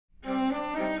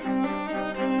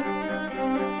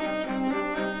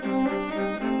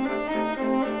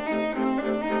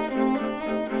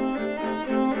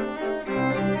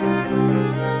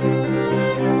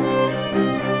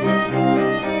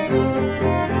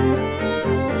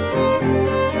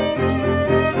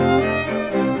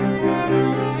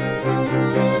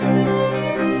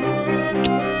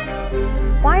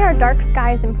dark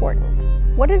sky is important?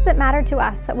 What does it matter to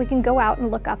us that we can go out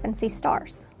and look up and see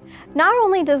stars? Not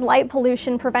only does light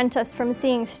pollution prevent us from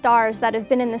seeing stars that have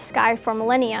been in the sky for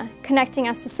millennia, connecting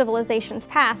us to civilizations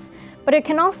past, but it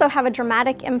can also have a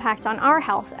dramatic impact on our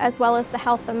health as well as the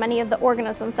health of many of the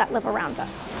organisms that live around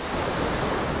us.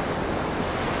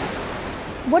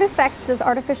 What effect does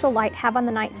artificial light have on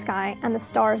the night sky and the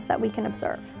stars that we can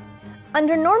observe?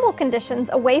 Under normal conditions,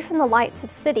 away from the lights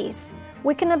of cities,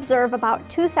 we can observe about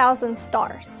 2,000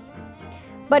 stars.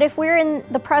 But if we're in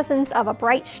the presence of a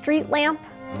bright street lamp,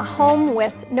 a home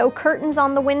with no curtains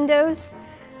on the windows,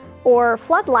 or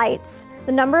floodlights,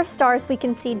 the number of stars we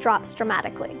can see drops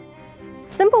dramatically.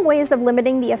 Simple ways of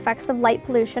limiting the effects of light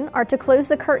pollution are to close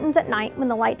the curtains at night when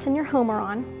the lights in your home are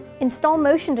on, install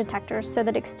motion detectors so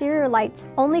that exterior lights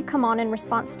only come on in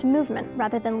response to movement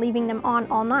rather than leaving them on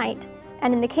all night,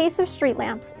 and in the case of street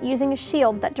lamps, using a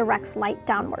shield that directs light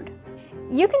downward.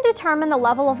 You can determine the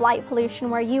level of light pollution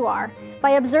where you are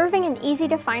by observing an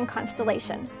easy-to-find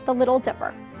constellation, the Little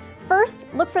Dipper. First,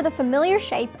 look for the familiar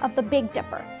shape of the Big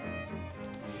Dipper.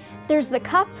 There's the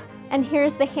cup, and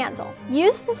here's the handle.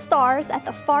 Use the stars at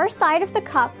the far side of the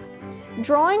cup,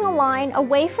 drawing a line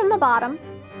away from the bottom,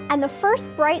 and the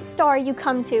first bright star you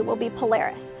come to will be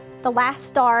Polaris, the last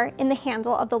star in the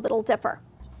handle of the Little Dipper.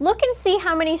 Look and see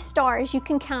how many stars you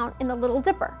can count in the Little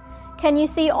Dipper. Can you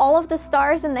see all of the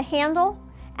stars in the handle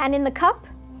and in the cup?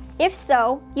 If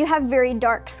so, you have very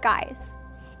dark skies.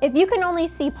 If you can only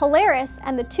see Polaris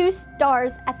and the two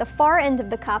stars at the far end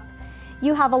of the cup,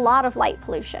 you have a lot of light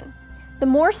pollution. The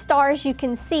more stars you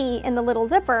can see in the Little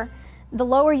Dipper, the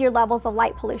lower your levels of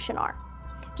light pollution are.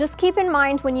 Just keep in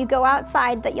mind when you go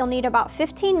outside that you'll need about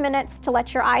 15 minutes to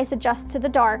let your eyes adjust to the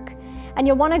dark, and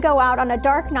you'll want to go out on a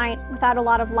dark night without a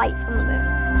lot of light from the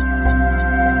moon.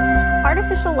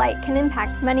 Artificial light can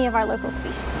impact many of our local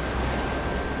species.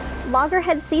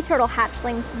 Loggerhead sea turtle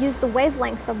hatchlings use the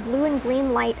wavelengths of blue and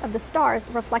green light of the stars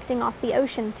reflecting off the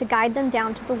ocean to guide them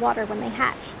down to the water when they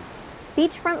hatch.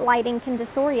 Beachfront lighting can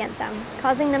disorient them,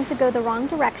 causing them to go the wrong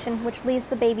direction, which leaves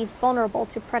the babies vulnerable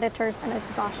to predators and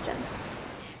exhaustion.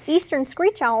 Eastern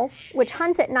screech owls, which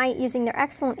hunt at night using their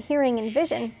excellent hearing and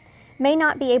vision, may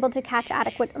not be able to catch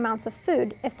adequate amounts of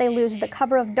food if they lose the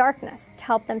cover of darkness to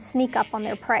help them sneak up on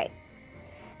their prey.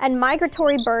 And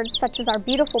migratory birds, such as our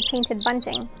beautiful painted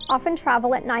bunting, often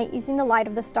travel at night using the light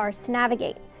of the stars to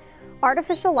navigate.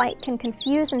 Artificial light can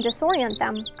confuse and disorient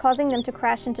them, causing them to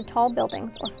crash into tall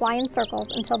buildings or fly in circles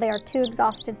until they are too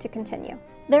exhausted to continue.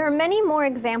 There are many more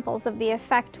examples of the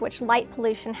effect which light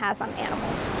pollution has on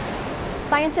animals.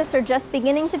 Scientists are just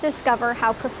beginning to discover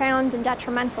how profound and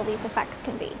detrimental these effects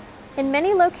can be. In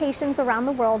many locations around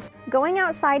the world, going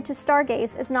outside to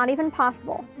stargaze is not even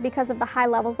possible because of the high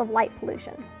levels of light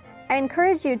pollution. I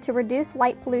encourage you to reduce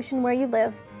light pollution where you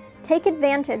live, take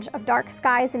advantage of dark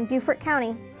skies in Beaufort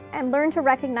County, and learn to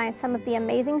recognize some of the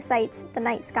amazing sights the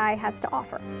night sky has to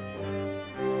offer.